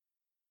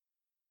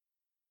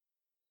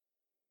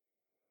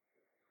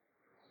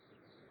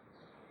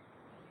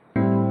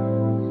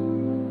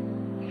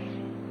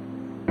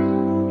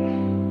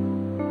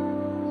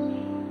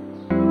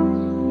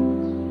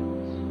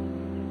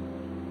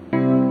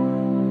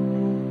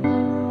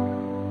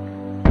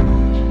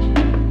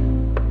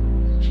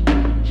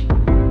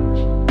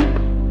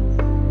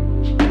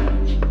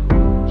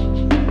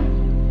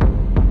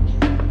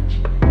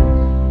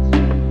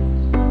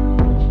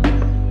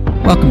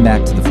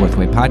Welcome back to the Fourth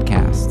Way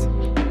Podcast.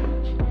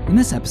 In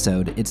this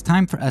episode, it's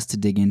time for us to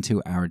dig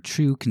into our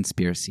true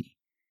conspiracy.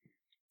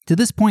 To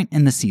this point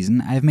in the season,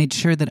 I've made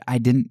sure that I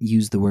didn't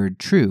use the word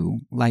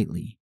true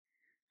lightly.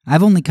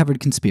 I've only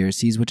covered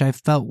conspiracies which I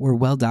felt were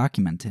well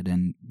documented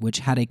and which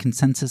had a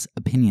consensus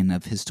opinion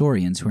of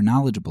historians who are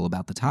knowledgeable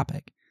about the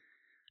topic.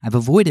 I've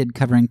avoided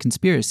covering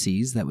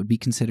conspiracies that would be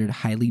considered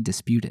highly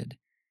disputed.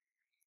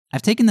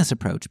 I've taken this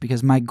approach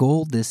because my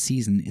goal this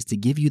season is to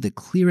give you the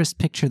clearest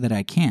picture that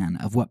I can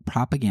of what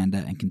propaganda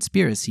and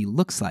conspiracy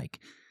looks like,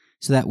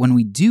 so that when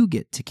we do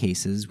get to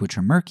cases which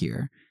are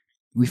murkier,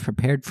 we've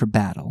prepared for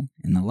battle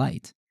in the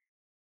light.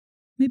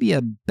 Maybe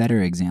a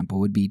better example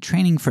would be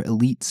training for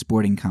elite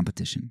sporting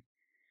competition.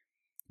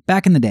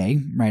 Back in the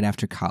day, right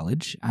after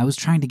college, I was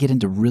trying to get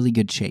into really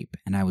good shape,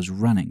 and I was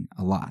running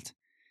a lot.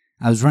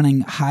 I was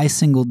running high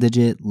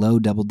single-digit, low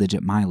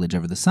double-digit mileage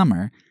over the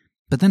summer,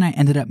 but then I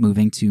ended up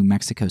moving to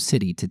Mexico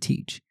City to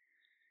teach.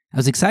 I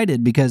was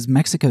excited because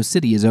Mexico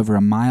City is over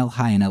a mile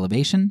high in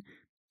elevation,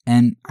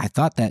 and I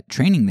thought that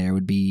training there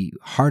would be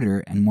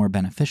harder and more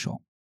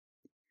beneficial.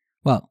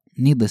 Well,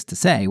 needless to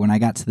say, when I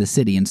got to the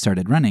city and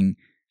started running,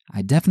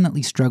 I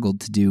definitely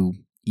struggled to do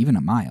even a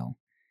mile.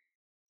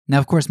 Now,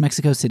 of course,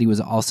 Mexico City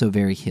was also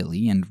very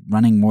hilly, and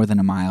running more than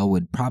a mile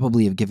would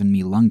probably have given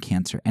me lung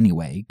cancer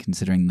anyway,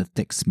 considering the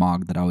thick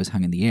smog that always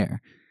hung in the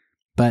air.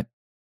 But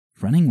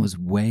running was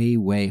way,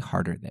 way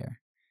harder there.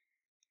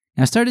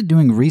 Now, I started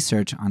doing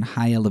research on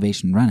high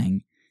elevation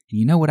running, and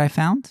you know what I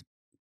found?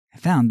 I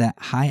found that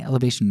high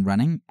elevation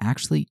running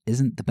actually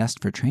isn't the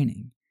best for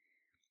training.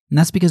 And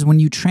that's because when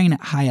you train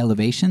at high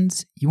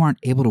elevations, you aren't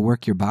able to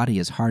work your body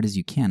as hard as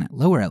you can at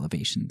lower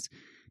elevations,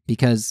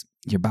 because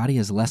your body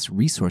has less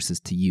resources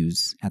to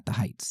use at the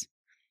heights.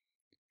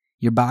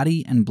 Your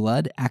body and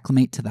blood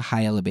acclimate to the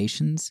high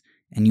elevations,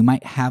 and you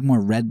might have more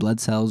red blood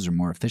cells or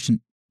more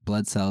efficient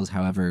blood cells,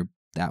 however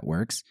that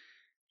works,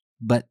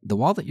 but the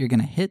wall that you're going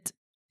to hit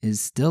is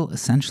still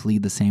essentially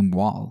the same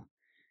wall.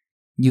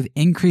 You've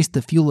increased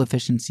the fuel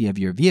efficiency of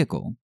your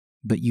vehicle,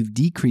 but you've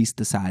decreased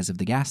the size of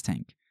the gas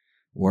tank,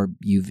 or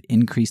you've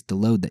increased the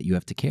load that you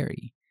have to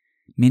carry,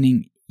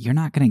 meaning you're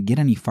not going to get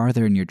any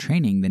farther in your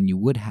training than you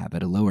would have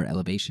at a lower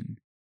elevation.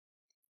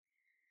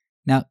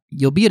 Now,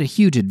 you'll be at a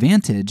huge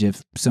advantage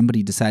if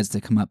somebody decides to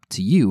come up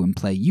to you and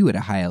play you at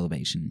a high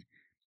elevation,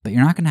 but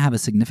you're not going to have a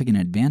significant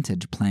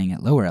advantage playing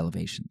at lower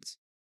elevations.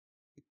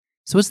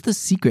 So what's the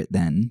secret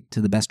then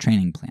to the best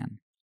training plan?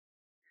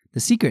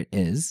 The secret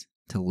is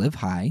to live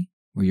high,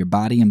 where your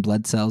body and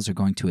blood cells are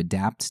going to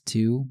adapt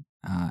to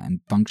and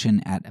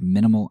function at a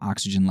minimal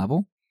oxygen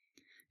level,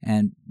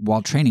 and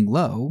while training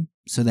low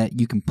so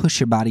that you can push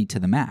your body to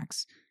the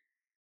max.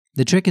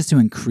 The trick is to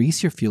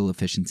increase your fuel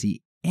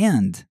efficiency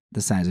and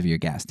the size of your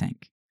gas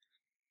tank.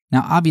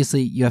 Now,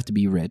 obviously, you have to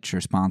be rich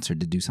or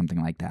sponsored to do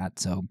something like that,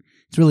 so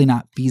it's really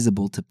not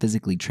feasible to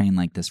physically train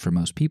like this for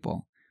most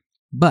people,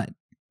 but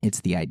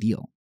it's the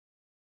ideal.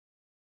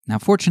 Now,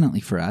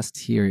 fortunately for us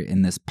here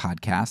in this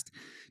podcast,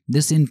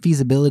 this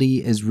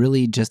infeasibility is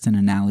really just an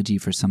analogy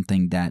for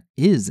something that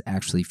is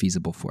actually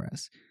feasible for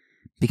us.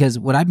 Because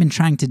what I've been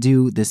trying to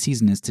do this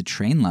season is to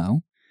train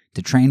low,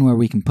 to train where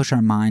we can push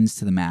our minds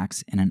to the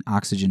max in an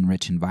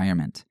oxygen-rich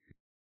environment.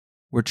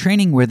 We're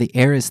training where the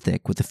air is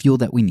thick with the fuel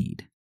that we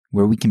need,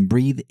 where we can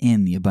breathe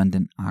in the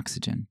abundant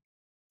oxygen.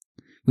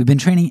 We've been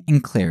training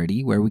in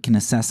clarity, where we can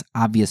assess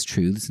obvious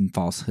truths and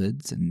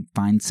falsehoods and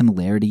find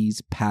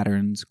similarities,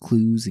 patterns,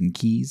 clues, and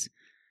keys.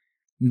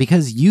 And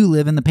because you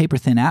live in the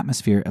paper-thin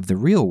atmosphere of the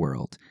real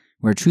world,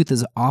 where truth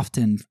is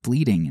often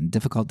fleeting and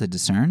difficult to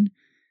discern,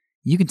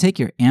 you can take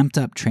your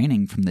amped-up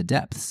training from the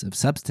depths of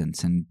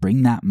substance and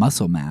bring that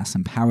muscle mass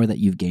and power that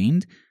you've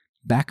gained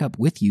back up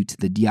with you to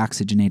the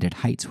deoxygenated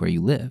heights where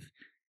you live.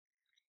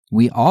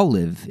 We all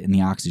live in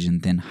the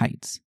oxygen-thin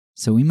heights,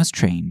 so we must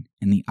train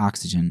in the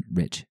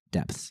oxygen-rich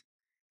depths.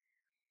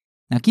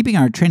 Now, keeping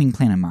our training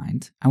plan in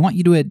mind, I want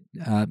you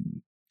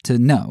to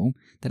know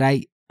that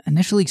I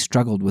initially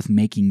struggled with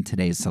making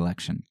today's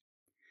selection.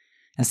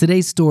 As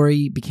today's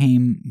story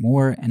became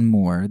more and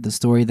more the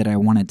story that I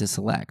wanted to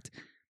select,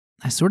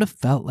 I sort of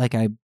felt like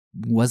I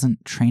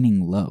wasn't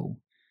training low.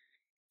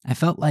 I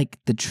felt like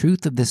the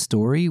truth of this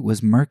story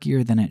was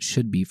murkier than it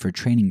should be for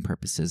training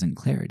purposes and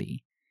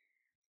clarity.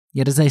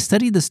 Yet as I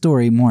studied the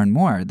story more and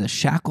more, the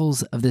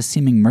shackles of this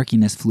seeming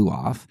murkiness flew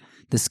off,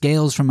 the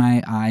scales from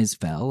my eyes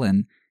fell,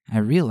 and I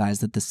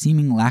realized that the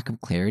seeming lack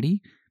of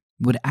clarity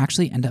would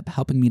actually end up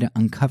helping me to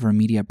uncover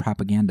media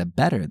propaganda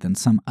better than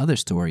some other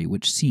story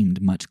which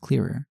seemed much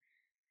clearer.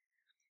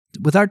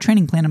 With our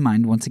training plan in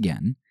mind once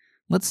again,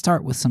 let's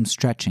start with some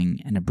stretching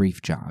and a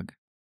brief jog.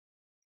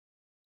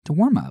 To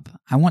warm up,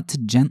 I want to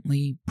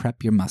gently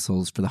prep your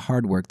muscles for the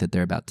hard work that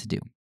they're about to do.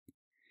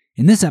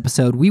 In this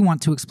episode, we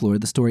want to explore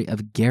the story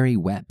of Gary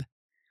Webb.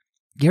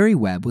 Gary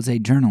Webb was a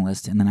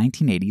journalist in the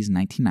 1980s and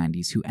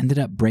 1990s who ended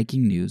up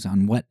breaking news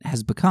on what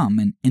has become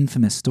an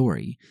infamous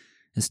story,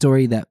 a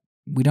story that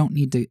we don't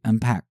need to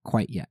unpack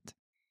quite yet.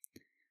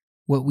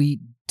 What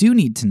we do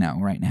need to know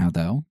right now,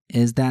 though,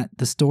 is that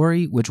the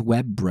story which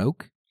Webb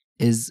broke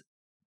is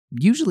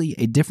usually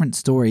a different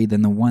story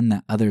than the one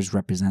that others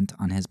represent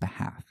on his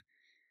behalf.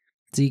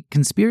 See,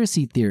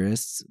 conspiracy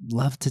theorists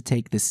love to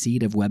take the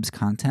seed of Webb's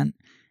content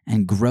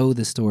and grow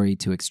the story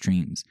to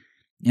extremes,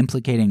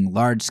 implicating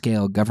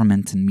large-scale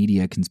government and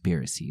media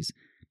conspiracies,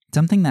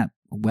 something that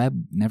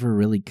Webb never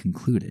really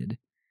concluded.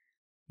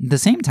 At the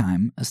same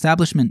time,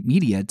 establishment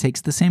media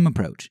takes the same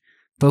approach,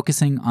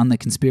 focusing on the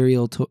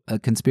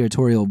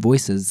conspiratorial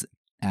voices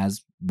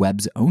as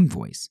Webb's own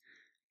voice.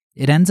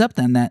 It ends up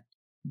then that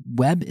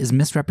Webb is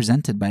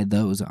misrepresented by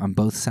those on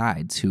both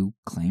sides who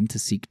claim to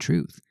seek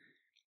truth,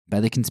 by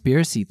the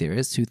conspiracy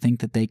theorists who think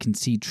that they can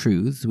see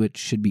truths which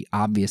should be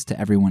obvious to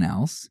everyone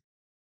else,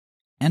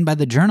 and by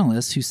the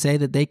journalists who say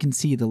that they can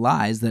see the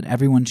lies that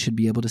everyone should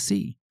be able to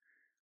see.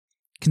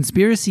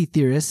 Conspiracy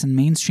theorists and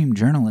mainstream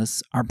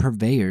journalists are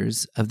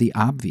purveyors of the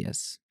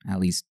obvious, at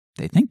least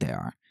they think they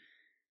are.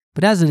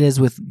 But as it is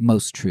with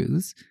most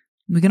truths,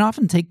 we can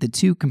often take the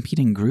two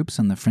competing groups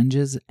on the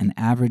fringes and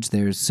average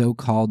their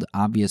so-called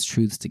obvious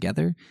truths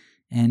together,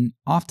 and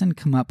often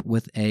come up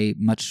with a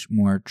much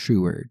more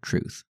truer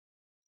truth.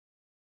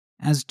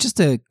 As just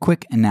a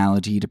quick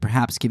analogy to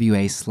perhaps give you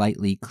a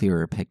slightly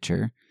clearer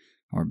picture,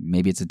 or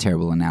maybe it's a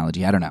terrible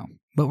analogy, I don't know,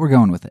 but we're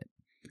going with it.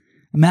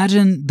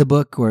 Imagine the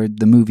book or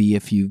the movie,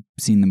 if you've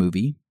seen the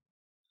movie,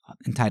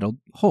 entitled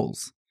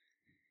Holes.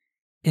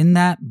 In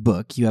that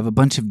book, you have a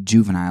bunch of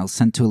juveniles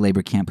sent to a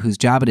labor camp whose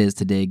job it is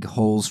to dig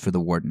holes for the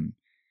warden.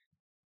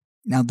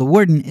 Now, the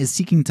warden is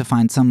seeking to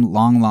find some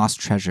long-lost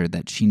treasure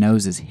that she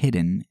knows is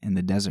hidden in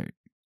the desert.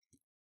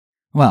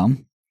 Well,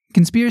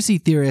 conspiracy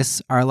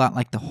theorists are a lot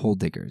like the hole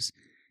diggers.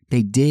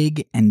 They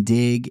dig and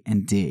dig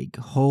and dig,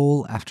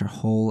 hole after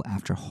hole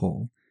after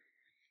hole.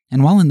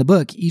 And while in the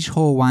book, each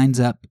hole winds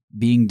up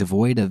being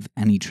devoid of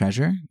any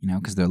treasure,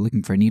 because they're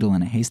looking for a needle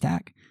in a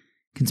haystack,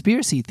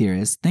 conspiracy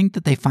theorists think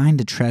that they find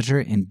a treasure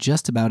in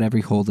just about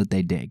every hole that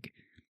they dig.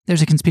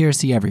 There's a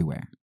conspiracy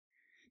everywhere.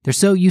 They're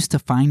so used to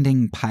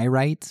finding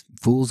pyrite,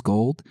 fool's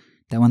gold,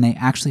 that when they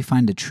actually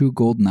find a true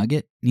gold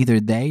nugget, neither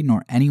they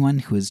nor anyone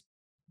who is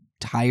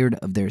tired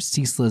of their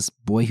ceaseless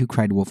boy who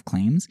cried wolf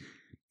claims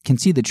can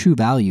see the true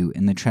value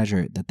in the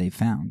treasure that they've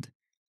found.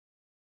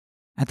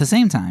 At the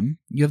same time,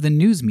 you have the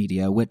news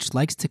media, which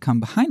likes to come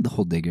behind the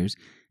hole diggers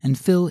and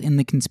fill in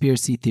the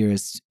conspiracy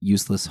theorists'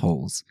 useless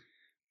holes.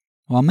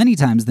 While many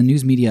times the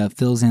news media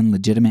fills in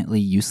legitimately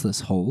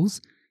useless holes,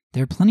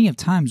 there are plenty of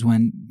times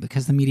when,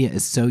 because the media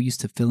is so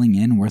used to filling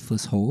in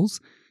worthless holes,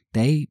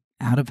 they,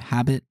 out of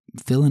habit,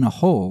 fill in a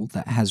hole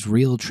that has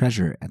real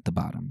treasure at the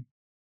bottom.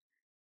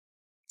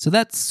 So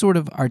that's sort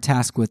of our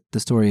task with the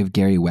story of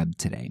Gary Webb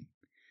today.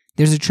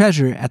 There's a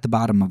treasure at the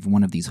bottom of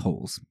one of these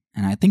holes,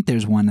 and I think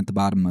there's one at the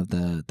bottom of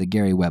the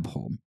Gary Webb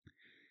hole.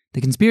 The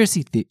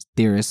conspiracy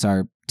theorists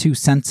are too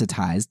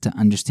sensitized to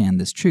understand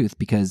this truth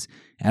because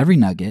every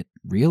nugget,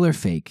 real or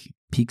fake,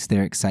 piques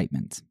their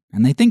excitement,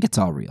 and they think it's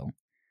all real.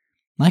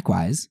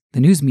 Likewise, the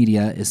news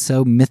media is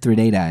so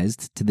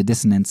mithridatized to the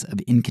dissonance of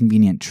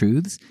inconvenient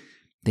truths,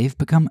 they've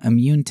become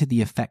immune to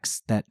the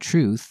effects that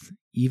truth,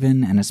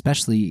 even and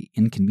especially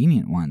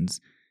inconvenient ones,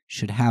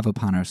 should have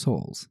upon our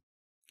souls.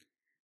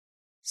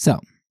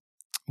 So,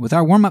 with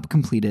our warm-up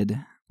completed,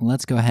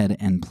 let's go ahead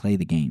and play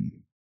the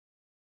game.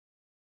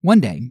 One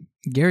day,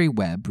 Gary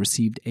Webb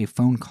received a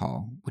phone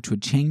call which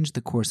would change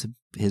the course of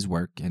his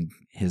work and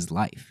his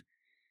life.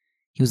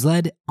 He was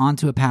led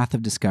onto a path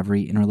of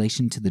discovery in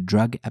relation to the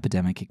drug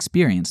epidemic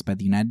experienced by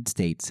the United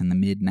States in the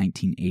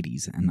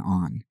mid-1980s and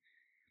on.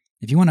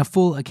 If you want a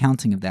full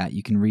accounting of that,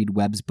 you can read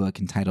Webb's book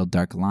entitled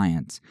Dark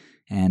Alliance,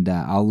 and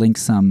I'll link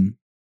some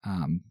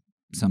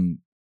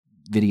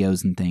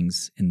videos and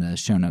things in the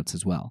show notes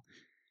as well.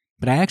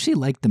 But I actually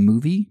like the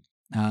movie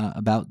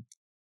about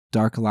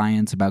Dark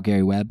Alliance, about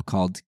Gary Webb,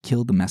 called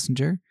Kill the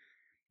Messenger,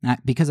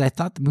 because I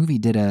thought the movie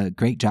did a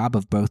great job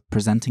of both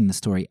presenting the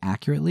story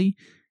accurately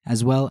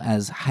as well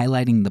as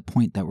highlighting the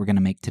point that we're going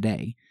to make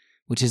today,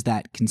 which is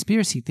that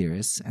conspiracy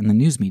theorists and the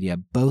news media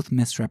both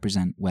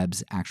misrepresent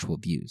Webb's actual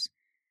views.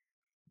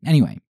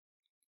 Anyway,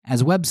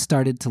 as Webb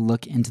started to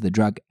look into the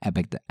drug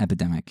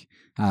epidemic,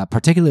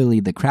 particularly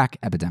the crack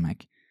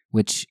epidemic,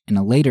 which in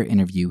a later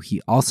interview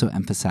he also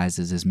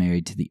emphasizes is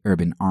married to the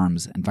urban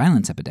arms and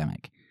violence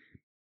epidemic,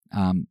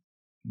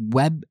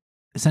 Webb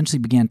essentially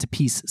began to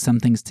piece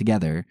some things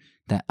together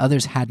that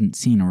others hadn't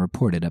seen or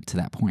reported up to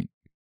that point.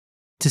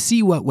 To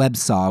see what Webb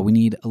saw, we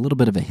need a little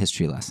bit of a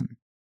history lesson.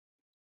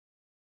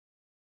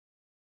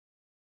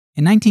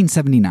 In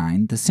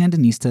 1979, the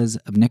Sandinistas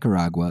of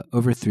Nicaragua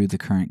overthrew the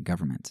current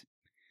government.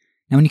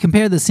 Now, when you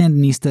compare the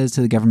Sandinistas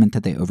to the government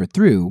that they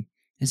overthrew,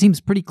 it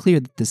seems pretty clear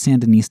that the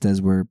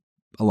Sandinistas were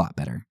a lot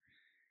better.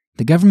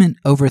 The government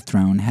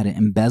overthrown had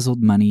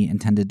embezzled money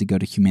intended to go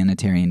to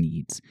humanitarian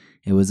needs.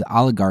 It was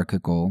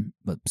oligarchical,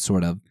 but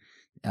sort of.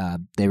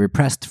 They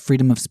repressed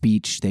freedom of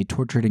speech, they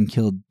tortured and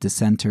killed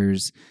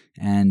dissenters,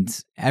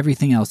 and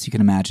everything else you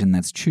can imagine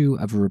that's true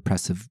of a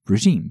repressive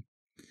regime.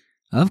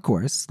 Of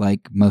course,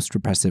 like most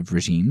repressive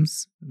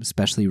regimes,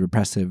 especially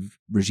repressive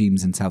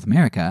regimes in South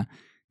America,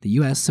 the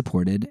U.S.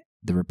 supported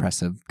the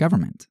repressive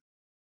government.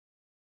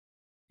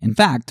 In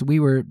fact, we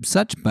were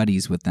such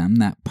buddies with them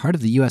that part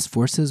of the U.S.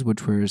 forces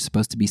which were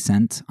supposed to be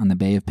sent on the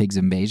Bay of Pigs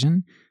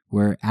invasion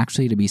were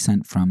actually to be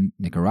sent from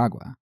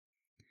Nicaragua.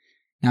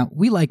 Now,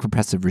 we like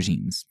repressive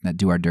regimes that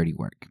do our dirty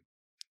work.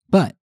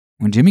 But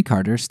when Jimmy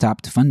Carter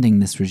stopped funding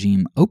this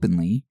regime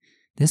openly,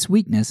 this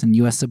weakness in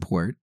U.S.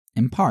 support,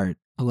 in part,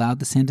 allowed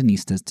the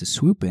Sandinistas to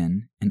swoop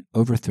in and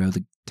overthrow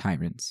the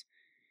tyrants.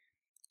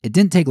 It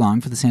didn't take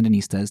long for the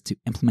Sandinistas to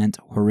implement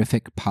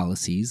horrific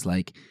policies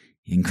like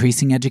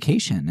increasing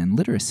education and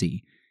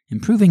literacy,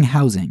 improving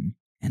housing,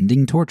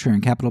 ending torture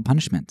and capital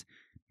punishment,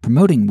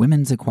 promoting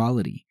women's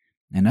equality,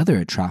 and other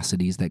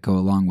atrocities that go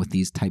along with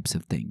these types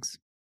of things.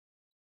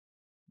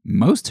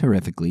 Most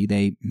horrifically,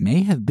 they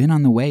may have been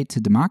on the way to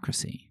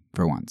democracy,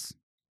 for once.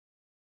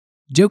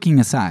 Joking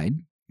aside,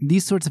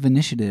 these sorts of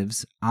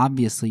initiatives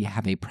obviously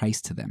have a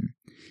price to them,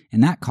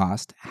 and that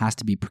cost has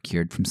to be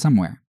procured from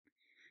somewhere.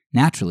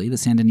 Naturally, the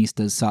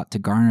Sandinistas sought to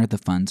garner the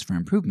funds for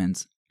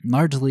improvements,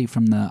 largely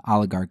from the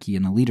oligarchy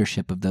and the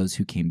leadership of those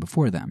who came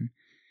before them.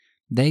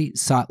 They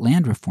sought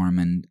land reform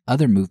and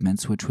other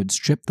movements which would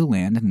strip the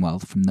land and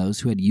wealth from those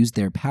who had used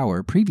their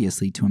power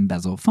previously to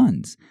embezzle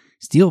funds,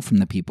 steal from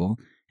the people,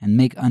 and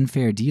make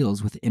unfair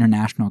deals with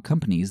international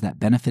companies that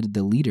benefited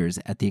the leaders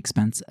at the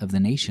expense of the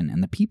nation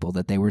and the people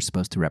that they were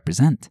supposed to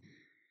represent.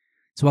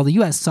 So while the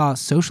U.S. saw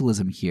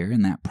socialism here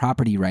and that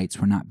property rights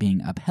were not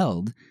being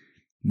upheld,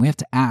 we have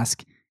to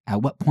ask,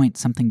 at what point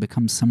something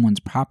becomes someone's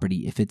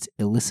property if it's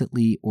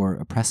illicitly or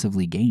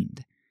oppressively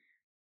gained?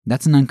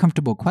 That's an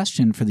uncomfortable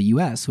question for the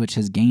U.S., which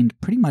has gained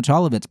pretty much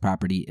all of its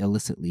property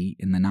illicitly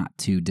in the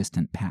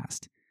not-too-distant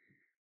past.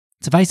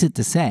 Suffice it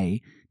to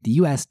say, the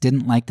U.S.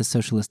 didn't like the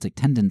socialistic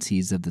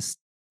tendencies of the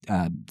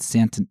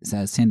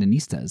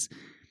Sandinistas,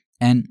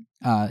 and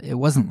it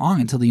wasn't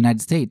long until the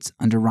United States,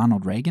 under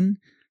Ronald Reagan,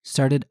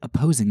 started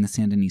opposing the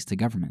Sandinista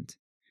government.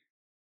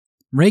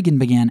 Reagan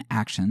began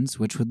actions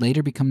which would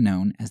later become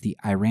known as the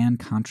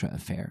Iran-Contra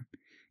affair,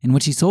 in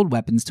which he sold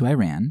weapons to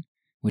Iran,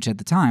 which at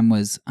the time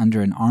was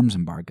under an arms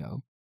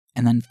embargo,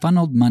 and then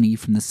funneled money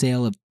from the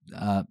sale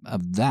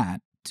of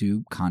that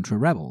to Contra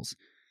rebels,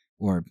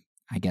 or,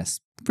 I guess,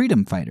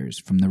 freedom fighters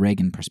from the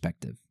Reagan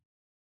perspective,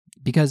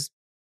 because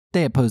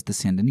they opposed the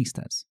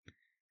Sandinistas.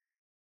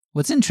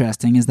 What's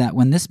interesting is that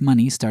when this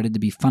money started to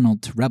be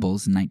funneled to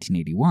rebels in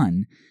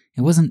 1981,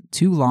 it wasn't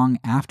too long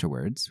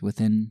afterwards,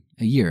 within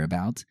a year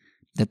about,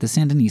 that the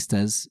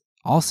Sandinistas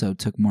also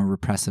took more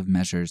repressive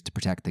measures to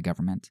protect the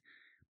government.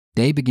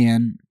 They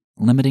began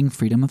limiting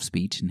freedom of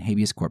speech and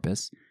habeas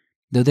corpus,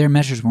 though their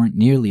measures weren't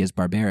nearly as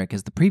barbaric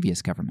as the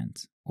previous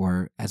government,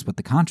 or as what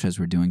the Contras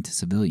were doing to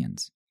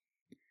civilians.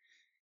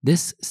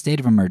 This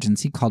state of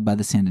emergency, called by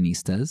the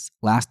Sandinistas,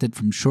 lasted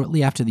from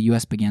shortly after the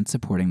U.S. began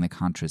supporting the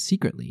Contras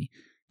secretly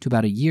to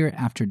about a year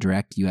after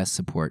direct U.S.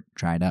 support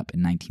dried up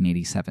in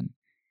 1987.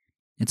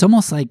 It's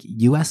almost like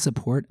U.S.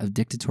 support of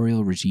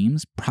dictatorial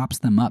regimes props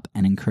them up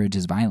and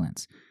encourages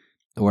violence,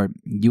 or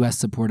U.S.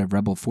 support of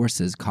rebel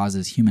forces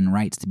causes human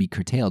rights to be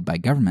curtailed by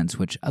governments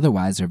which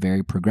otherwise are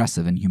very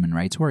progressive and human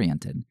rights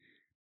oriented.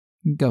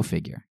 Go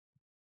figure.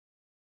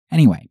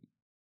 Anyway,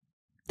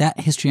 that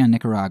history on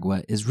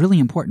Nicaragua is really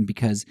important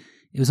because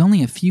it was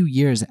only a few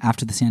years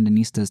after the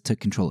Sandinistas took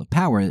control of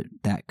power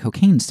that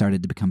cocaine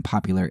started to become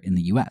popular in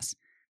the U.S.,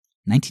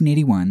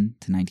 1981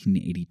 to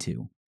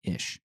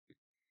 1982-ish.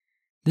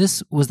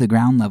 This was the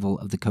ground level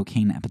of the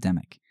cocaine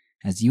epidemic,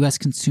 as U.S.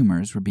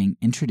 consumers were being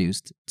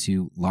introduced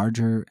to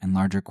larger and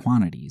larger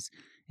quantities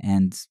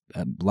and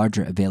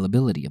larger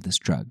availability of this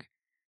drug.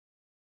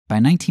 By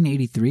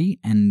 1983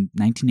 and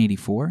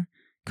 1984,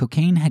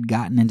 cocaine had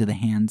gotten into the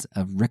hands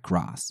of Rick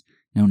Ross,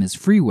 known as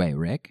Freeway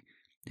Rick,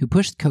 who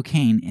pushed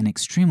cocaine in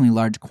extremely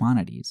large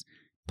quantities,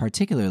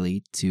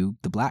 particularly to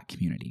the black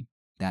community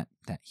that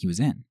he was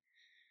in.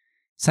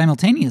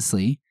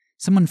 Simultaneously,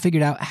 someone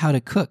figured out how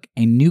to cook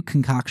a new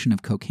concoction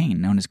of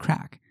cocaine known as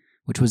crack,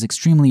 which was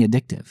extremely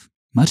addictive,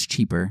 much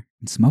cheaper,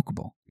 and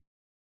smokable.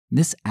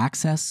 This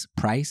access,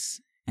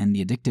 price, and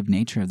the addictive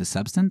nature of the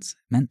substance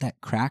meant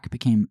that crack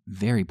became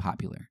very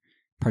popular,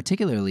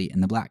 particularly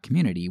in the black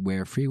community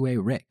where Freeway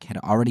Rick had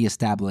already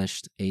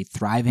established a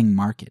thriving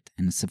market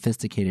and a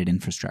sophisticated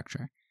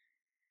infrastructure.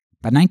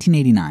 By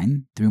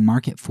 1989, through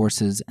market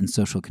forces and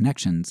social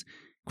connections,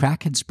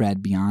 crack had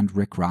spread beyond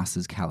Rick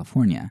Ross's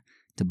California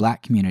to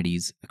black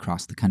communities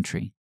across the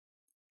country.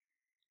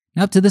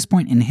 Now, up to this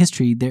point in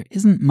history, there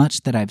isn't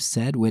much that I've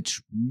said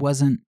which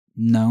wasn't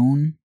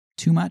known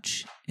too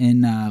much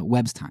in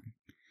Webb's time.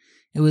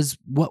 It was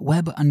what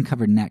Webb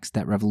uncovered next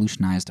that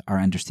revolutionized our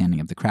understanding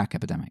of the crack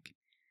epidemic.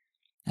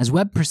 As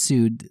Webb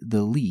pursued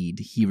the lead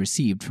he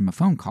received from a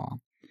phone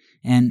call,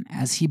 and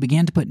as he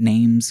began to put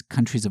names,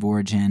 countries of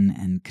origin,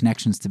 and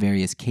connections to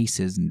various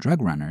cases and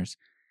drug runners,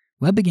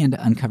 Webb began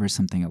to uncover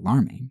something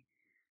alarming.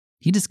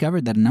 He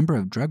discovered that a number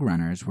of drug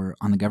runners were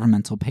on the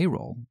governmental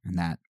payroll, and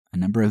that a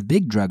number of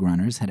big drug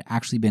runners had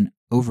actually been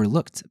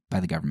overlooked by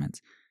the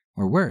government,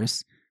 or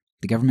worse,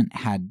 the government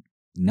had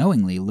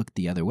knowingly looked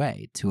the other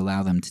way to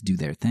allow them to do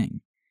their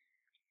thing.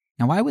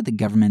 Now, why would the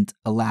government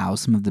allow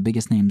some of the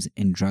biggest names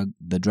in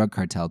the drug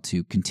cartel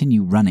to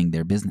continue running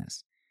their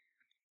business?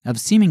 Of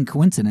seeming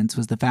coincidence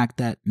was the fact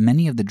that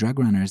many of the drug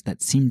runners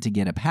that seemed to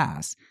get a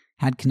pass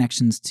had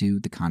connections to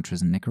the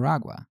Contras in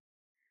Nicaragua.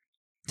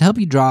 To help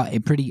you draw a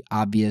pretty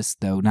obvious,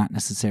 though not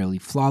necessarily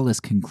flawless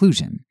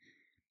conclusion,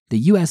 the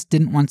U.S.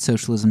 didn't want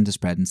socialism to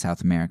spread in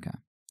South America.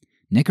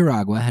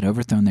 Nicaragua had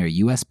overthrown their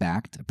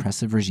U.S.-backed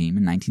oppressive regime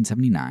in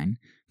 1979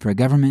 for a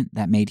government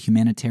that made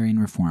humanitarian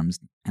reforms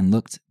and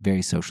looked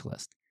very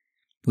socialist.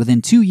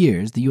 Within 2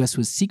 years, the U.S.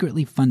 was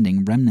secretly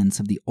funding remnants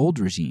of the old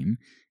regime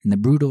and the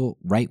brutal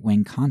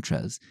right-wing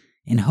Contras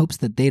in hopes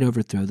that they'd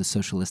overthrow the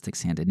socialistic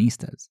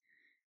Sandinistas.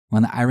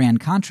 When the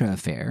Iran-Contra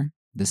affair,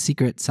 the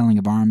secret selling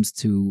of arms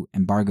to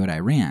embargoed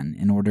Iran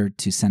in order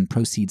to send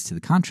proceeds to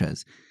the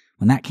Contras,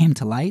 when that came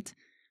to light,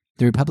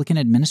 the Republican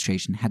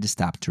administration had to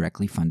stop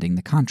directly funding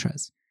the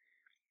Contras.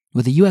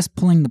 With the U.S.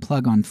 pulling the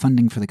plug on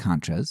funding for the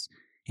Contras,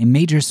 a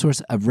major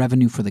source of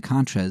revenue for the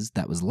Contras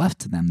that was left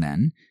to them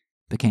then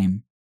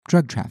became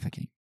drug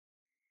trafficking.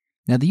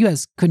 Now, the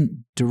U.S.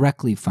 couldn't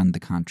directly fund the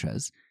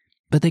Contras,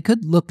 but they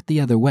could look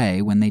the other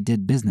way when they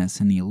did business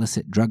in the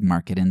illicit drug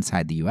market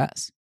inside the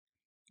U.S.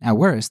 At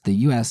worst, the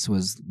U.S.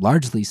 was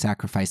largely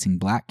sacrificing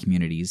black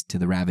communities to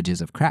the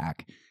ravages of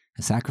crack,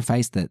 a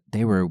sacrifice that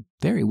they were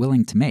very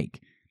willing to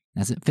make,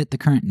 as it fit the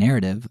current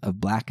narrative of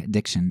black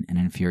addiction and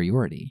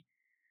inferiority.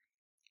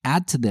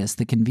 Add to this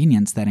the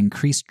convenience that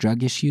increased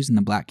drug issues in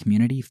the black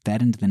community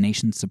fed into the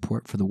nation's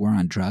support for the war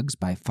on drugs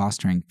by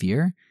fostering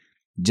fear,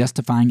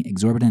 justifying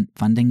exorbitant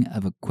funding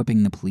of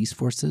equipping the police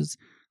forces,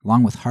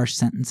 along with harsh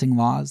sentencing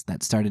laws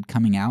that started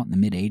coming out in the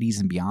mid-'80s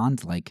and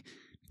beyond, like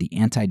the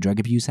Anti-Drug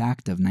Abuse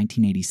Act of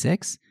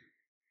 1986.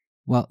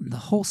 Well, the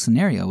whole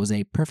scenario was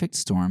a perfect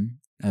storm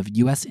of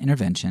U.S.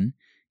 intervention,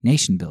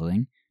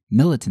 nation-building,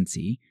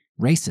 militancy,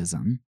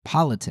 racism,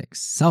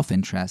 politics,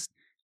 self-interest,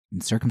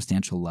 and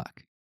circumstantial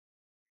luck.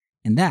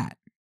 And that,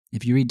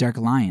 if you read Dark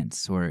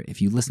Alliance, or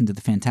if you listen to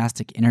the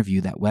fantastic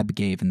interview that Webb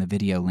gave in the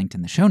video linked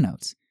in the show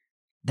notes,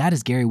 that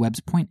is Gary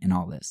Webb's point in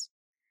all this.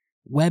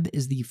 Webb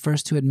is the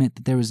first to admit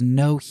that there was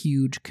no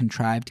huge,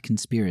 contrived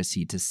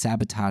conspiracy to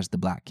sabotage the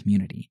black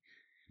community.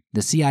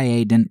 The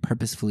CIA didn't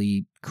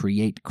purposefully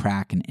create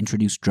crack and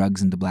introduce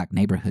drugs into black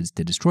neighborhoods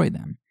to destroy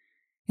them.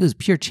 It was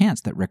pure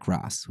chance that Rick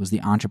Ross was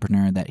the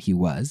entrepreneur that he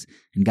was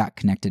and got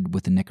connected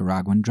with the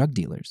Nicaraguan drug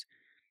dealers.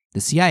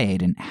 The CIA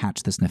didn't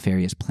hatch this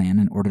nefarious plan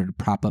in order to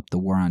prop up the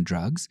war on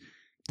drugs,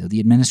 though the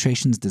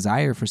administration's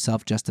desire for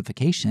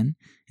self-justification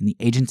and the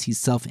agency's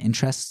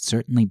self-interest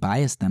certainly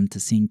biased them to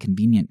seeing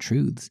convenient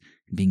truths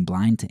and being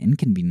blind to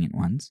inconvenient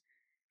ones.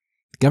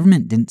 The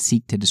government didn't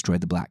seek to destroy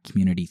the black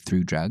community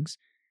through drugs,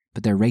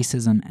 but their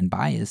racism and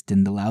bias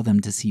didn't allow them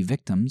to see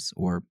victims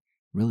or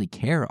really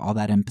care all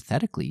that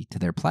empathetically to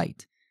their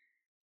plight.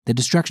 The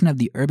destruction of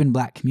the urban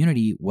black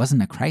community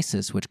wasn't a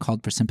crisis which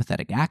called for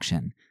sympathetic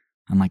action,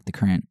 unlike the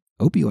current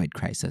opioid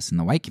crisis in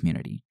the white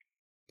community.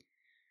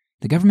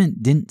 The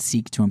government didn't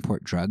seek to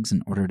import drugs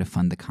in order to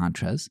fund the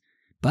Contras,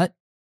 but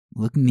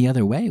looking the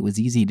other way was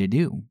easy to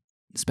do,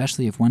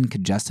 especially if one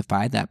could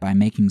justify that by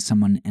making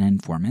someone an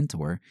informant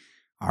or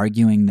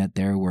arguing that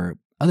there were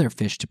other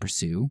fish to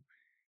pursue.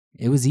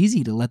 It was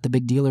easy to let the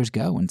big dealers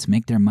go and to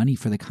make their money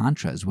for the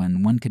Contras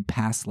when one could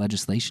pass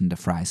legislation to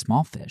fry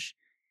small fish.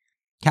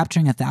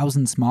 Capturing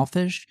 1,000 small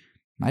fish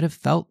might have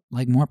felt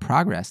like more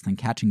progress than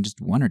catching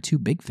just 1 or 2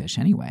 big fish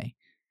anyway.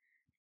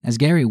 As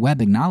Gary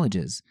Webb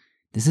acknowledges,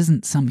 this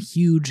isn't some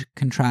huge,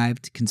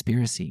 contrived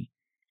conspiracy.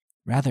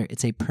 Rather,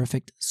 it's a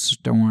perfect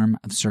storm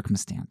of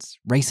circumstance,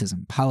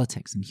 racism,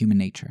 politics, and human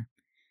nature.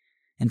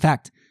 In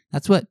fact,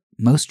 that's what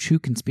most true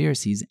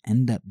conspiracies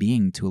end up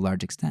being to a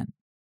large extent.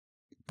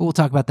 But we'll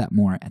talk about that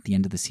more at the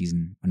end of the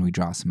season when we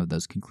draw some of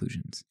those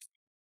conclusions.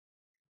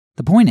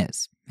 The point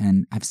is,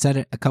 and I've said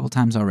it a couple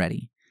times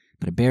already,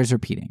 but it bears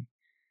repeating,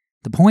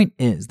 the point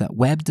is that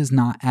Webb does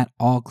not at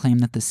all claim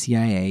that the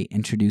CIA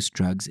introduced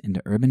drugs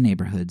into urban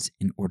neighborhoods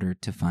in order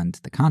to fund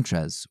the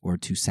Contras or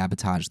to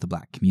sabotage the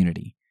black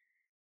community.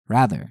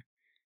 Rather,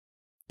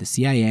 the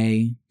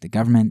CIA, the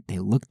government, they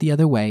looked the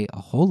other way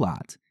a whole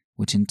lot,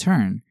 which in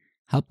turn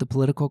helped the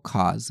political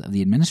cause of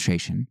the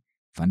administration,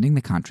 funding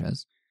the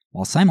Contras,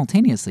 while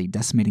simultaneously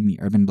decimating the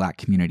urban black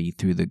community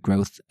through the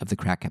growth of the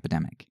crack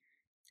epidemic,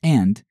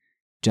 and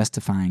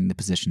justifying the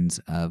positions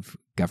of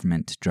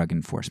government drug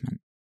enforcement.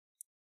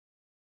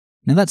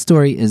 Now that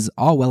story is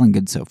all well and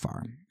good so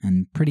far,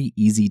 and pretty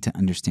easy to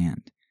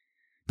understand.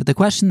 But the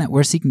question that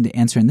we're seeking to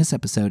answer in this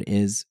episode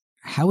is,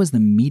 how has the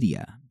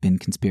media been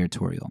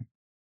conspiratorial?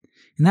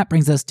 And that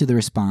brings us to the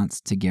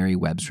response to Gary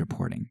Webb's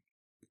reporting.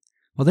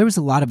 While there was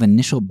a lot of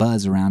initial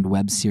buzz around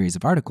Webb's series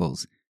of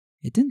articles,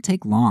 it didn't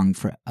take long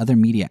for other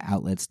media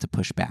outlets to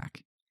push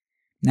back.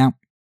 Now,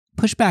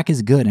 pushback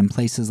is good in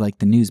places like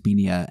the news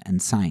media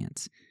and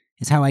science.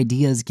 It's how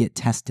ideas get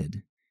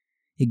tested.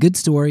 A good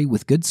story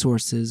with good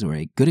sources or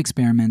a good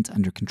experiment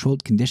under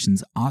controlled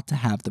conditions ought to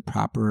have the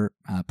proper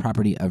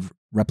property of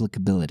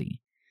replicability.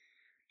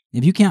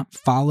 If you can't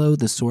follow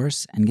the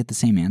source and get the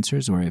same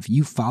answers, or if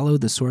you follow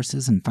the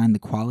sources and find the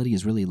quality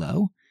is really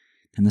low,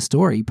 then the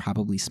story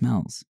probably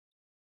smells.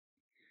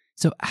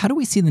 So how do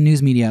we see the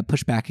news media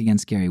push back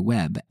against Gary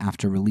Webb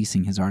after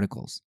releasing his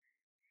articles?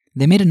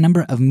 they made a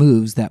number of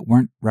moves that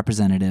weren't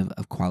representative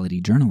of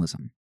quality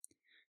journalism.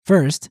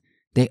 First,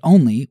 they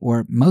only,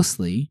 or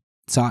mostly,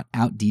 sought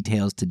out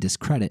details to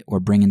discredit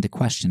or bring into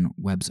question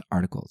Webb's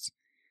articles.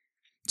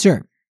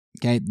 Sure,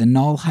 the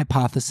null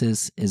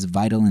hypothesis is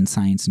vital in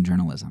science and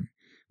journalism.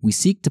 We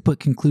seek to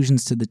put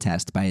conclusions to the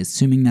test by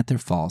assuming that they're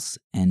false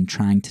and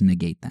trying to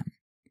negate them.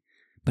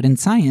 But in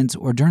science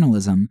or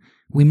journalism,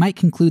 we might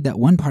conclude that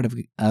one part of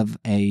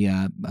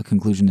a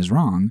conclusion is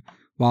wrong,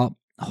 while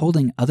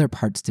holding other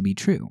parts to be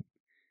true.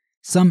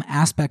 Some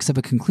aspects of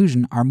a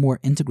conclusion are more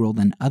integral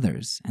than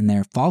others, and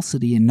their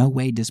falsity in no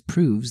way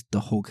disproves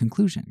the whole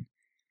conclusion.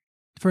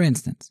 For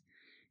instance,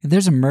 if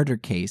there's a murder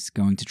case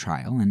going to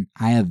trial, and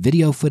I have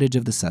video footage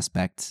of the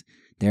suspects,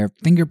 their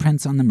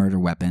fingerprints on the murder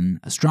weapon,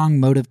 a strong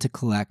motive to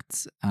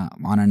collect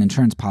on an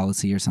insurance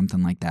policy or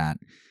something like that,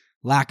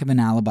 lack of an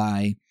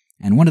alibi,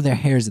 and one of their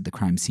hairs at the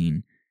crime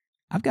scene,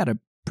 I've got a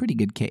pretty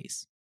good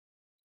case.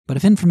 But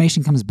if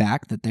information comes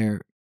back that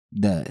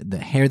the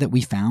hair that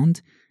we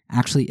found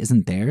actually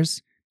isn't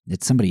theirs,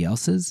 it's somebody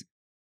else's,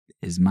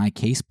 is my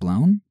case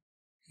blown?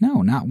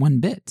 No, not one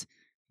bit.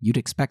 You'd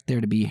expect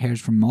there to be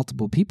hairs from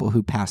multiple people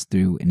who passed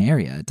through an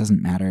area. It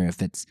doesn't matter if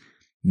it's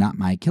not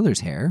my killer's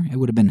hair. It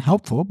would have been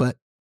helpful, but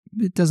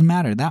it doesn't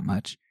matter that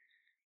much.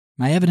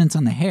 My evidence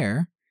on the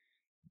hair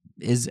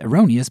is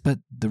erroneous, but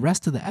the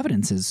rest of the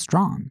evidence is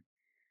strong.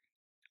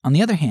 On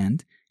the other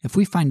hand, if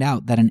we find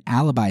out that an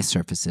alibi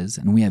surfaces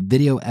and we have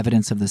video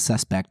evidence of the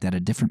suspect at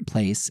a different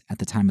place at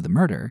the time of the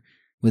murder,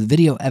 with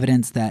video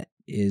evidence that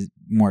is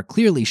more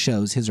clearly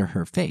shows his or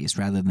her face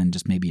rather than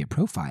just maybe a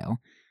profile,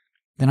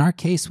 then our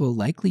case will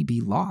likely be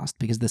lost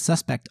because the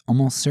suspect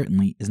almost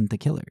certainly isn't the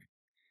killer.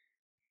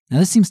 Now,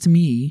 this seems to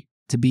me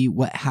to be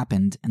what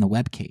happened in the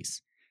Webb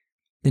case.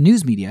 The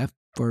news media,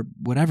 for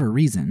whatever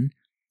reason,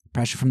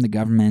 pressure from the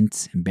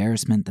government,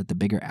 embarrassment that the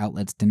bigger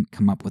outlets didn't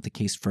come up with the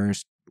case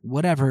first,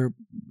 whatever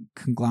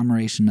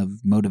conglomeration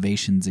of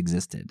motivations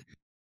existed,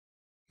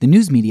 the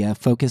news media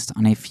focused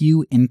on a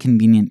few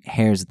inconvenient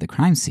hairs at the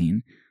crime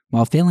scene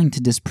while failing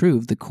to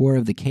disprove the core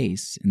of the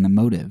case in the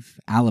motive,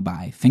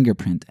 alibi,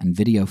 fingerprint, and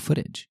video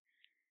footage.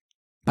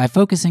 By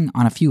focusing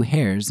on a few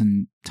hairs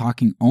and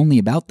talking only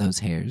about those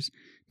hairs,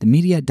 the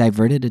media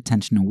diverted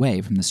attention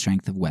away from the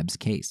strength of Webb's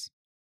case.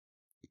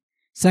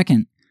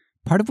 Second,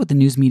 part of what the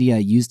news media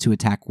used to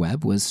attack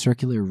Webb was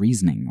circular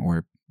reasoning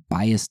or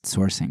biased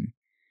sourcing.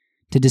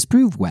 To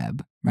disprove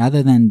Webb,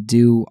 rather than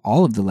do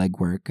all of the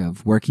legwork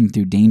of working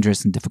through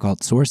dangerous and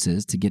difficult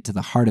sources to get to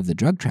the heart of the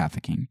drug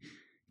trafficking,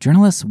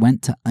 journalists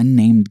went to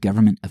unnamed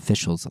government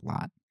officials a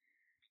lot.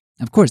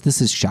 Of course,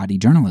 this is shoddy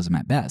journalism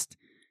at best,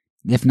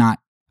 if not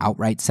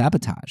outright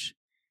sabotage.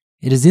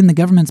 It is in the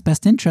government's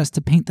best interest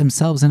to paint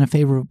themselves in a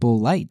favorable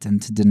light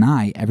and to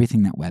deny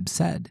everything that Webb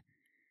said.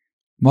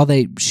 While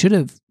they should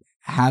have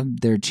had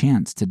their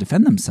chance to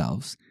defend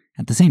themselves,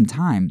 at the same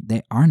time,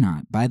 they are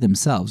not, by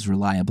themselves,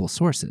 reliable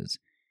sources.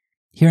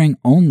 Hearing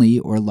only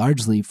or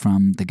largely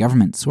from the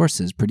government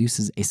sources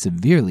produces a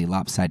severely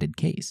lopsided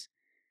case.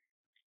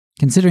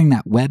 Considering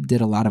that Webb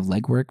did a lot of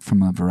legwork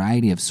from a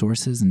variety of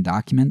sources and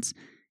documents,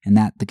 and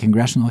that the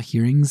congressional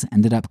hearings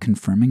ended up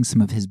confirming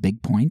some of his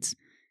big points,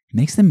 it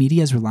makes the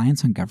media's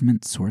reliance on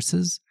government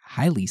sources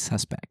highly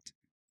suspect.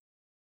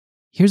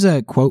 Here's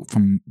a quote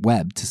from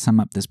Webb to sum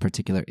up this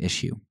particular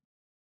issue.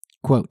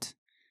 Quote,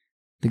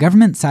 "The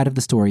government side of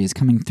the story is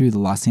coming through the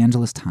Los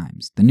Angeles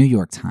Times, the New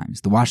York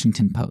Times, the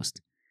Washington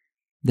Post.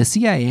 The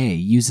CIA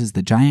uses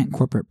the giant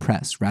corporate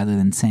press rather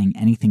than saying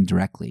anything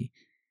directly.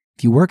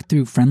 If you work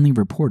through friendly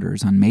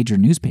reporters on major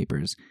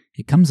newspapers,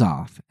 it comes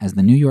off as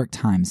the New York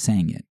Times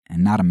saying it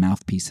and not a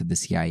mouthpiece of the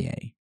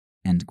CIA."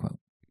 End quote.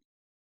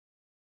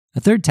 A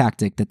third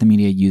tactic that the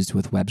media used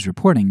with Webb's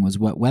reporting was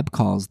what Webb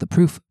calls the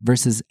proof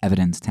versus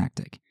evidence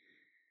tactic.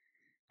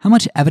 How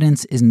much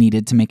evidence is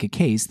needed to make a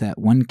case that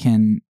one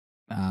can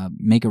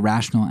make a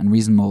rational and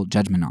reasonable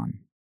judgment on?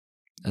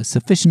 A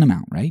sufficient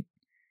amount, right?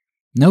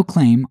 No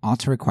claim ought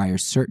to require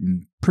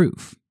certain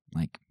proof,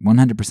 like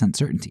 100%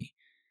 certainty,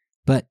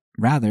 but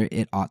rather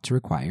it ought to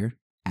require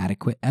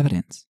adequate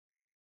evidence.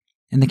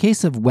 In the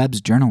case of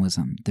Webb's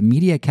journalism, the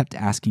media kept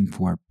asking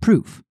for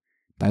proof,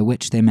 by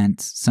which they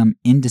meant some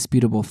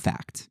indisputable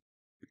fact.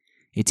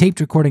 A taped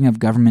recording of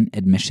government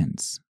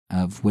admissions,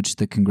 of which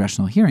the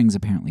congressional hearings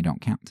apparently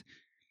don't count.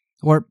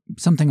 Or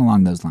something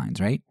along those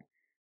lines, right?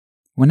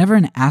 Whenever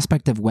an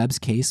aspect of Webb's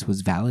case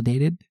was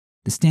validated,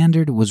 the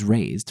standard was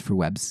raised for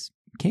Webb's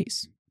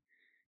case.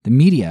 The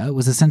media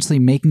was essentially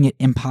making it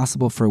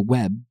impossible for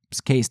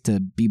Webb's case to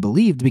be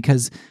believed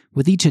because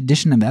with each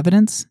addition of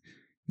evidence,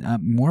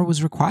 more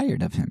was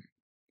required of him.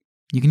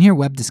 You can hear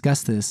Webb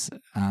discuss this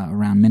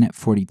around minute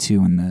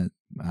 42 in the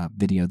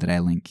video that I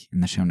link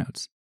in the show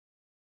notes.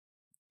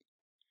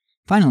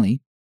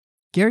 Finally,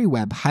 Gary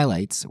Webb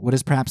highlights what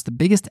is perhaps the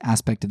biggest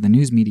aspect of the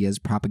news media's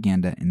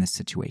propaganda in this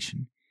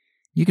situation.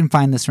 You can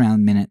find this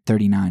around minute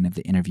 39 of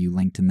the interview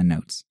linked in the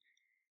notes.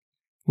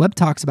 Webb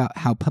talks about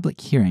how public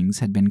hearings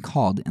had been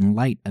called in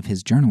light of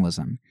his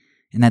journalism,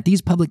 and that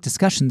these public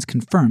discussions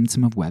confirmed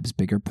some of Webb's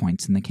bigger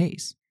points in the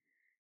case.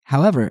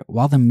 However,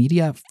 while the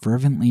media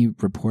fervently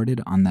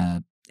reported on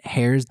the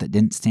hairs that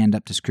didn't stand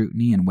up to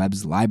scrutiny in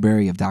Webb's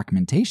library of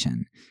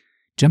documentation,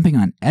 jumping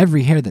on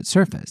every hair that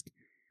surfaced,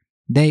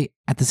 they,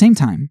 at the same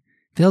time,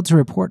 failed to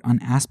report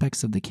on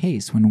aspects of the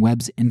case when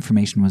Webb's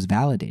information was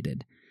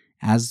validated,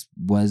 as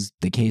was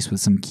the case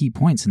with some key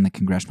points in the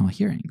congressional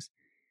hearings.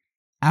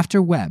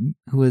 After Webb,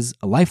 who was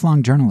a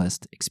lifelong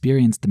journalist,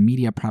 experienced the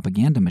media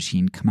propaganda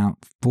machine come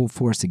out full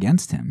force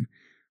against him,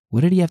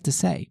 what did he have to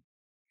say?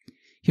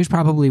 Here's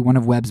probably one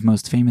of Webb's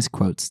most famous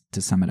quotes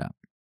to sum it up.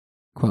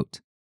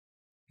 Quote,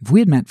 "If we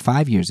had met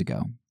 5 years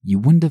ago, you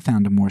wouldn't have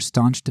found a more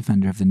staunch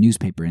defender of the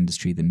newspaper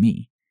industry than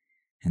me.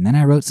 And then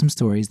I wrote some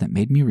stories that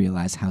made me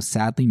realize how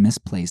sadly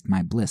misplaced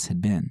my bliss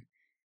had been.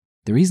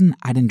 The reason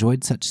I'd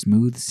enjoyed such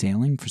smooth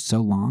sailing for so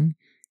long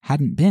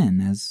hadn't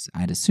been, as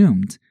I'd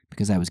assumed,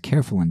 because I was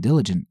careful and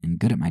diligent and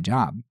good at my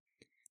job.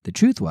 The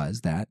truth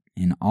was that,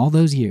 in all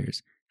those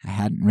years, I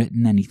hadn't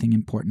written anything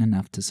important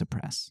enough to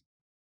suppress."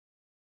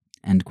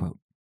 End quote.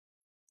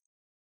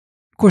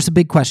 Of course, a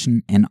big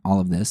question in all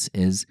of this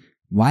is,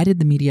 why did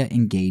the media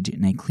engage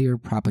in a clear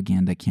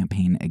propaganda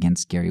campaign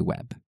against Gary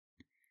Webb?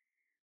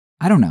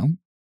 I don't know,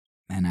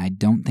 and I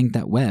don't think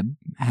that Webb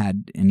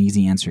had an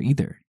easy answer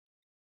either.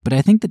 But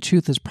I think the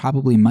truth is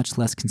probably much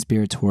less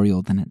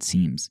conspiratorial than it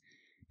seems,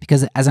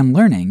 because as I'm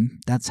learning,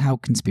 that's how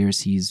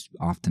conspiracies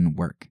often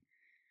work.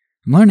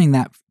 I'm learning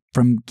that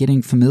from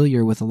getting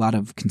familiar with a lot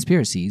of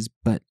conspiracies,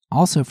 but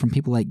also from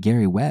people like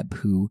Gary Webb,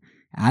 who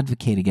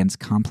advocate against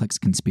complex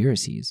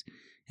conspiracies,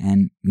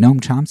 and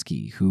Noam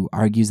Chomsky, who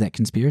argues that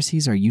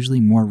conspiracies are usually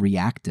more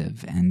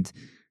reactive and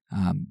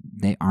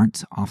they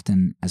aren't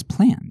often as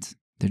planned.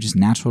 They're just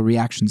natural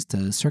reactions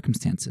to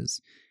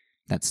circumstances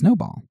that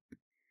snowball.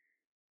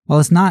 While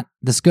it's not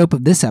the scope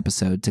of this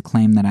episode to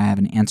claim that I have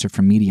an answer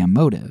for media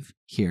motive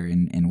here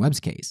in Webb's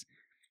case,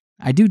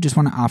 I do just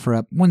want to offer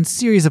up one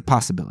series of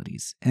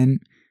possibilities. And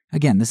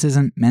again, this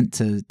isn't meant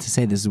to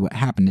say this is what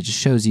happened. It just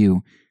shows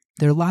you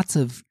there are lots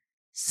of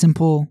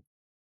simple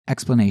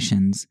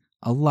explanations,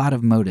 a lot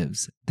of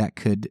motives that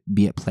could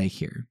be at play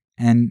here.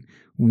 And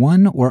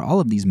one or all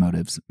of these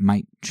motives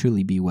might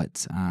truly be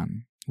what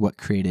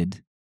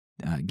created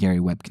Gary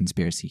Webb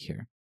conspiracy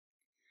here.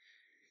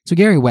 So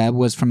Gary Webb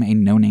was from a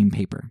no-name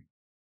paper.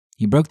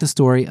 He broke the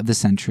story of the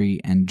century,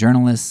 and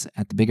journalists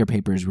at the bigger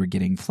papers were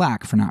getting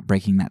flack for not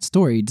breaking that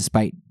story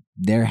despite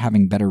their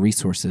having better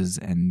resources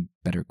and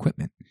better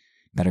equipment,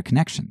 better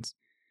connections.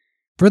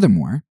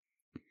 Furthermore,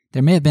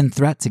 there may have been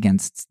threats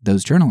against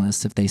those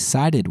journalists if they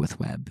sided with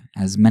Webb,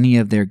 as many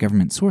of their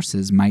government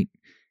sources might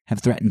have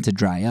threatened to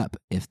dry up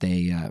if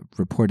they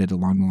reported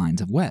along the lines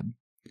of Webb.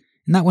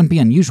 And that wouldn't be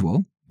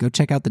unusual. Go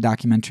check out the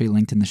documentary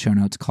linked in the show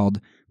notes called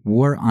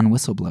War on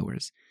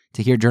Whistleblowers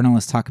to hear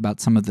journalists talk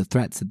about some of the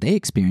threats that they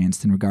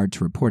experienced in regard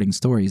to reporting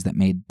stories that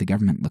made the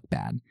government look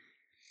bad.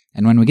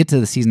 And when we get to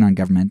the season on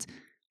government,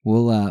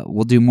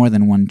 we'll do more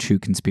than one true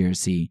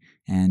conspiracy,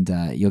 and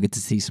you'll get to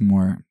see some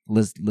more,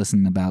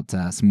 listen about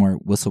some more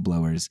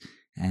whistleblowers,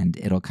 and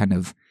it'll kind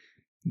of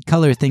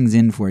color things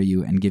in for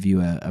you and give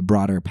you a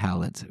broader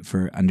palette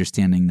for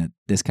understanding that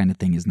this kind of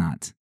thing is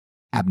not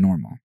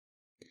abnormal.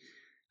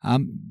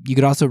 You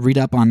could also read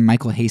up on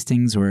Michael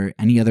Hastings or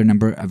any other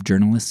number of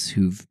journalists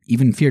who've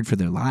even feared for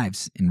their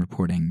lives in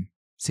reporting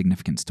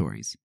significant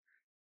stories.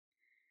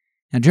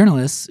 Now,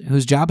 journalists,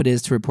 whose job it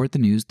is to report the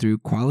news through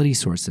quality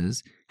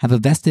sources, have a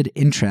vested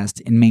interest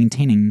in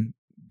maintaining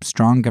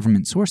strong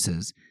government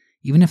sources,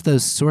 even if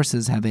those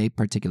sources have a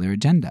particular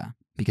agenda,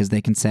 because they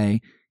can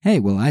say, hey,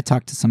 well, I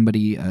talked to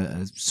somebody,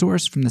 a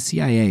source from the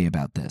CIA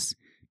about this.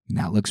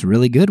 That looks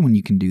really good when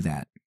you can do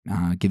that.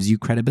 Gives you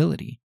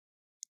credibility.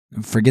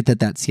 Forget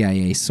that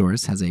CIA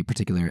source has a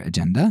particular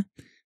agenda.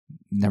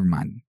 Never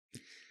mind.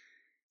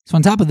 So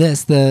on top of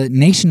this, the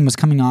nation was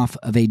coming off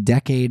of a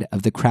decade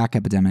of the crack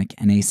epidemic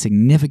and a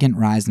significant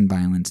rise in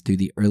violence through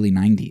the early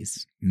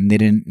 90s. And they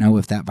didn't know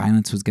if that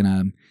violence was going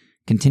to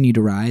continue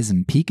to rise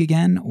and peak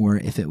again, or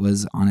if it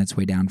was on its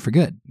way down for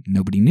good.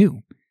 Nobody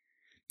knew.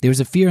 There was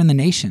a fear in the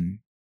nation,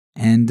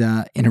 and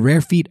in a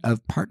rare feat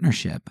of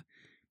partnership,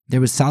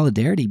 there was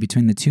solidarity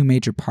between the two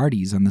major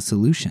parties on the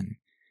solution: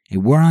 a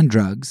war on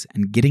drugs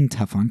and getting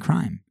tough on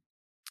crime.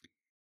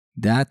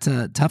 That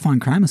tough on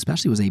crime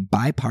especially was a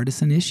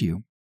bipartisan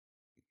issue.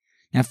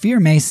 Now, fear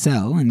may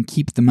sell and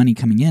keep the money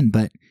coming in,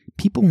 but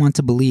people want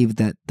to believe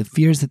that the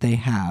fears that they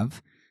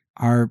have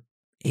are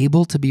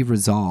able to be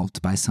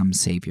resolved by some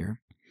savior.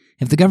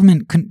 If the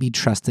government couldn't be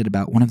trusted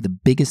about one of the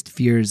biggest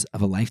fears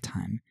of a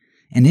lifetime,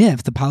 and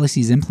if the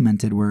policies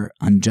implemented were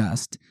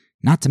unjust,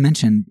 not to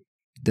mention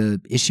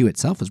the issue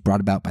itself was brought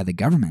about by the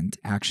government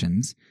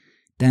actions,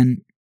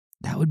 then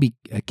that would be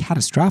a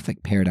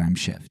catastrophic paradigm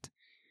shift.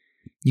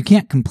 You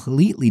can't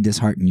completely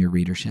dishearten your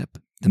readership,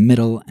 the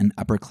middle and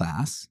upper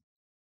class.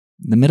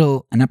 The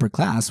middle and upper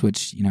class,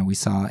 which we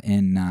saw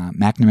in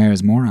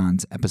McNamara's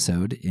Morons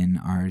episode in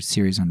our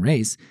series on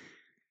race,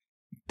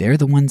 they're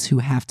the ones who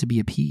have to be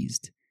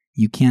appeased.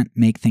 You can't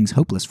make things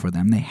hopeless for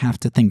them. They have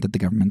to think that the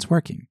government's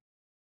working.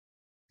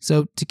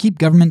 So to keep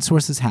government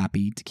sources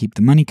happy, to keep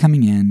the money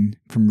coming in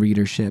from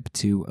readership,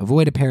 to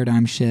avoid a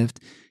paradigm shift,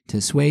 to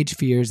assuage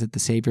fears that the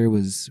savior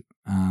was,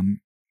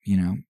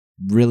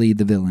 really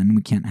the villain,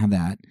 we can't have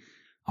that.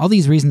 All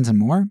these reasons and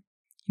more,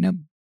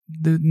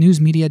 the news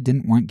media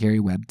didn't want Gary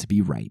Webb to be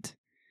right.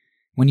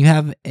 When you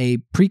have a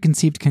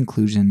preconceived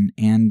conclusion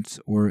and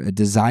or a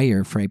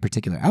desire for a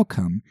particular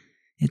outcome,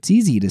 it's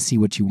easy to see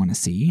what you want to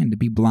see and to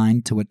be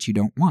blind to what you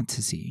don't want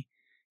to see.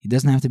 It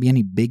doesn't have to be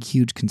any big,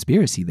 huge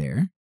conspiracy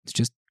there. It's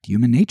just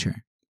human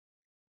nature.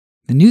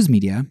 The news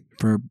media,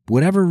 for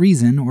whatever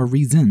reason or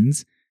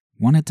reasons,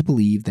 wanted to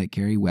believe that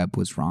Gary Webb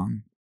was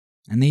wrong.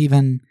 And they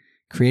even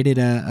created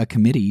a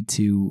committee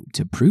to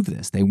prove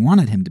this. They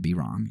wanted him to be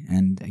wrong.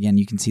 And again,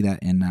 you can see that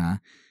in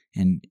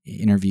an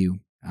interview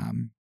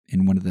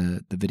in one of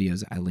the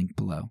videos I linked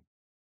below.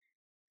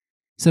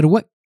 So to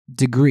what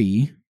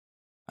degree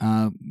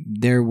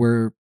there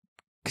were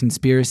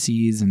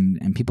conspiracies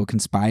and people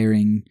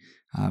conspiring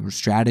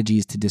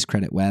strategies to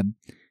discredit Webb,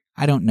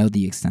 I don't know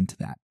the extent of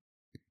that.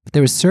 But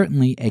there was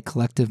certainly a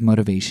collective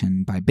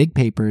motivation by big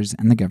papers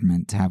and the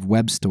government to have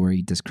Webb's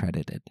story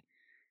discredited.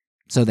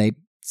 So they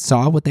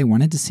saw what they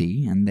wanted to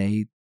see, and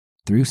they,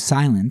 through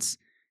silence,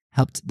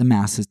 helped the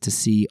masses to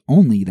see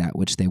only that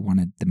which they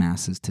wanted the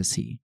masses to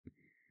see.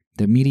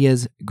 The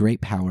media's great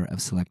power of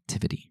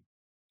selectivity.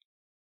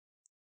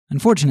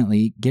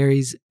 Unfortunately,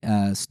 Gary's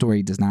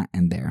story does not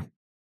end there.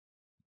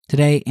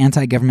 Today,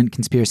 anti-government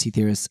conspiracy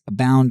theorists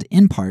abound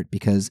in part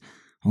because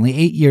only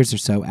 8 years or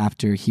so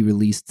after he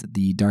released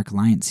the Dark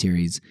Alliance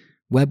series,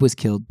 Webb was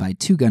killed by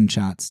 2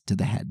 gunshots to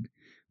the head,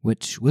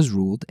 which was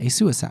ruled a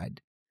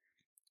suicide.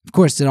 Of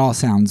course, it all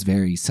sounds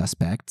very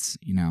suspect,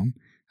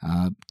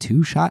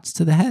 2 shots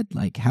to the head,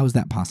 like how is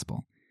that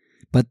possible?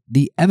 But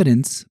the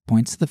evidence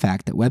points to the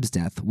fact that Webb's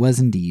death was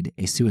indeed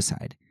a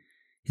suicide.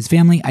 His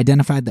family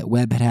identified that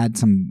Webb had had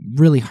some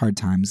really hard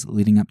times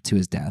leading up to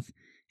his death,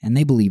 and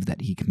they believe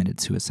that he committed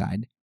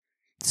suicide.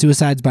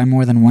 Suicides by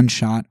more than one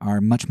shot are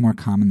much more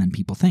common than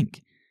people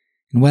think.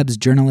 And Webb's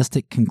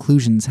journalistic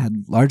conclusions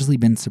had largely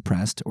been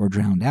suppressed or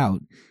drowned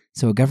out,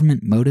 so a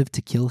government motive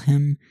to kill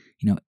him,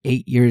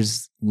 8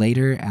 years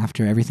later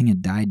after everything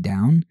had died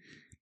down,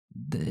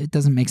 it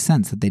doesn't make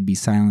sense that they'd be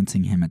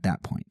silencing him at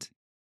that point.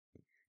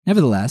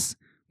 Nevertheless,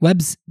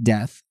 Webb's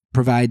death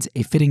provides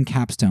a fitting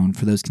capstone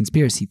for those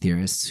conspiracy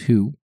theorists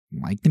who,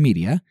 like the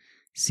media,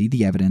 see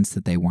the evidence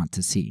that they want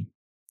to see.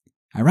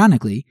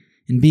 Ironically,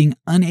 in being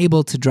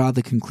unable to draw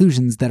the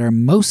conclusions that are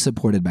most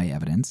supported by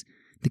evidence,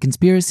 the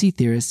conspiracy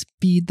theorists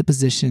feed the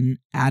position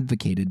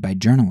advocated by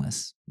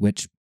journalists,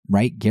 which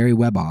write Gary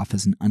Webb off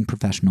as an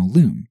unprofessional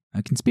loon,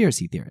 a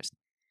conspiracy theorist.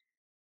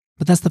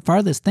 But that's the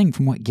farthest thing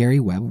from what Gary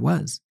Webb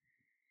was.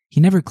 He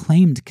never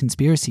claimed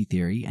conspiracy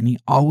theory, and he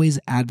always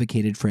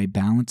advocated for a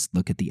balanced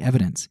look at the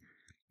evidence,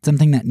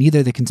 something that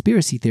neither the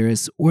conspiracy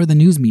theorists or the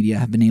news media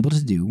have been able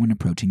to do when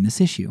approaching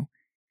this issue.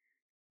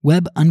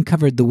 Webb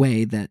uncovered the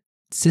way that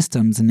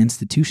systems and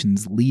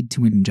institutions lead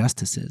to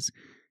injustices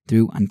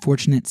through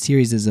unfortunate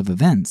series of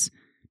events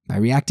by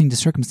reacting to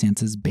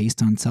circumstances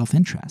based on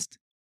self-interest.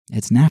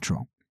 It's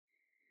natural.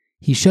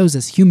 He shows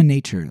us human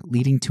nature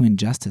leading to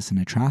injustice and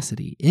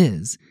atrocity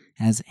is,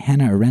 as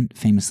Hannah Arendt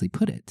famously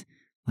put it,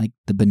 like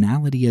the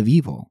banality of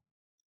evil.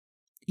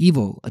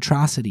 Evil,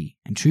 atrocity,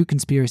 and true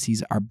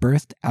conspiracies are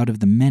birthed out of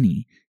the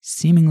many,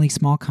 seemingly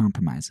small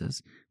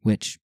compromises,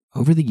 which,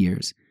 over the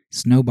years,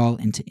 snowball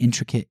into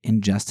intricate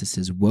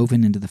injustices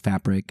woven into the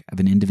fabric of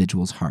an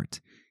individual's heart,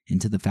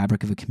 into the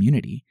fabric of a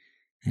community,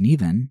 and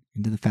even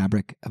into the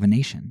fabric of a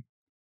nation.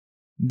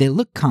 They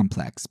look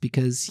complex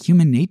because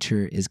human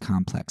nature is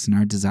complex and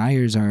our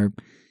desires are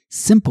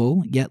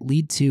simple yet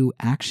lead to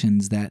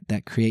actions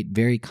that create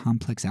very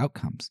complex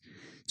outcomes.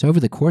 So over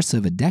the course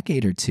of a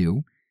decade or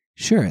two,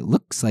 sure, it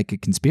looks like a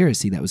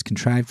conspiracy that was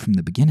contrived from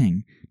the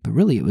beginning, but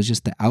really it was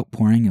just the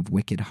outpouring of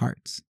wicked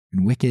hearts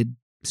and wicked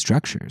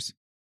structures.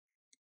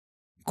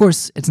 Of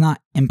course, it's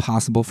not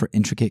impossible for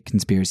intricate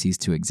conspiracies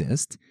to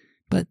exist,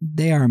 but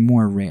they are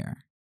more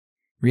rare.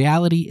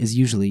 Reality is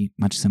usually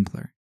much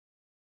simpler.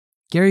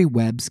 Gary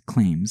Webb's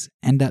claims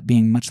end up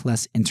being much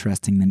less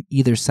interesting than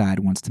either side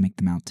wants to make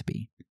them out to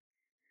be.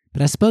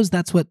 But I suppose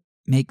that's what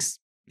makes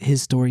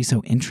his story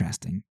so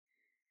interesting.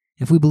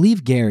 If we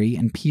believe Gary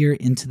and peer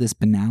into this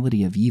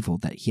banality of evil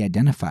that he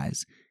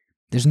identifies,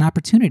 there's an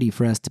opportunity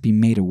for us to be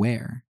made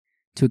aware,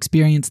 to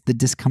experience the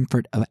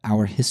discomfort of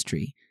our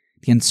history,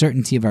 the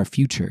uncertainty of our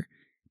future,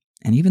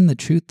 and even the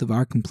truth of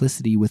our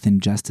complicity with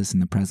injustice in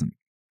the present.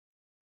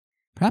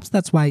 Perhaps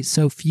that's why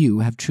so few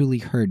have truly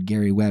heard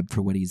Gary Webb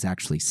for what he's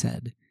actually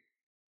said.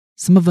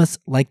 Some of us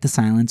like the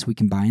silence we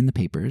can buy in the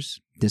papers,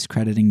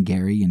 discrediting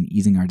Gary and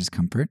easing our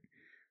discomfort,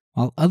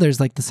 while others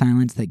like the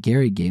silence that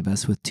Gary gave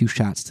us with 2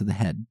 shots to the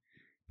head,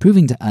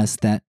 proving to us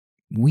that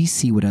we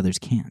see what others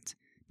can't.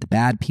 The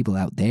bad people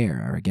out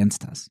there are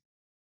against us.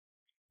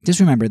 Just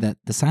remember that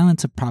the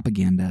silence of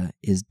propaganda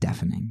is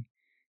deafening,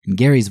 and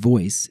Gary's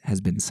voice has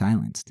been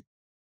silenced.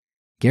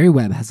 Gary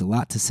Webb has a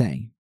lot to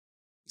say,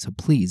 so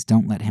please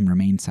don't let him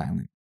remain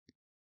silent.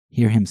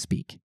 Hear him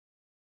speak.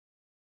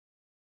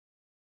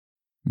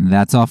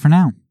 That's all for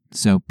now.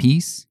 So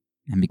peace,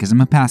 and because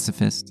I'm a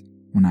pacifist,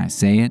 when I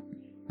say it,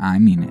 I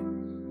mean it.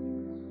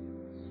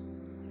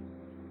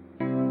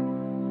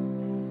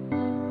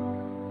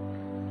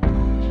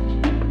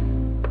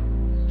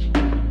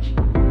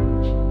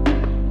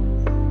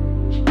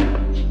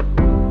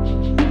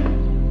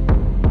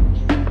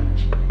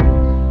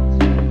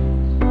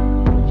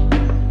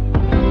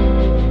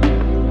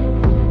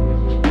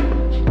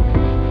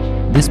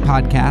 This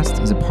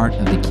podcast is a part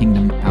of the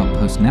Kingdom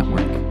Outpost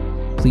Network.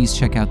 Please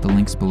check out the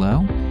links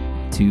below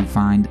to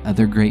find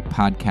other great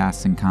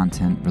podcasts and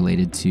content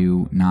related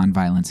to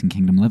nonviolence and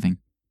kingdom living.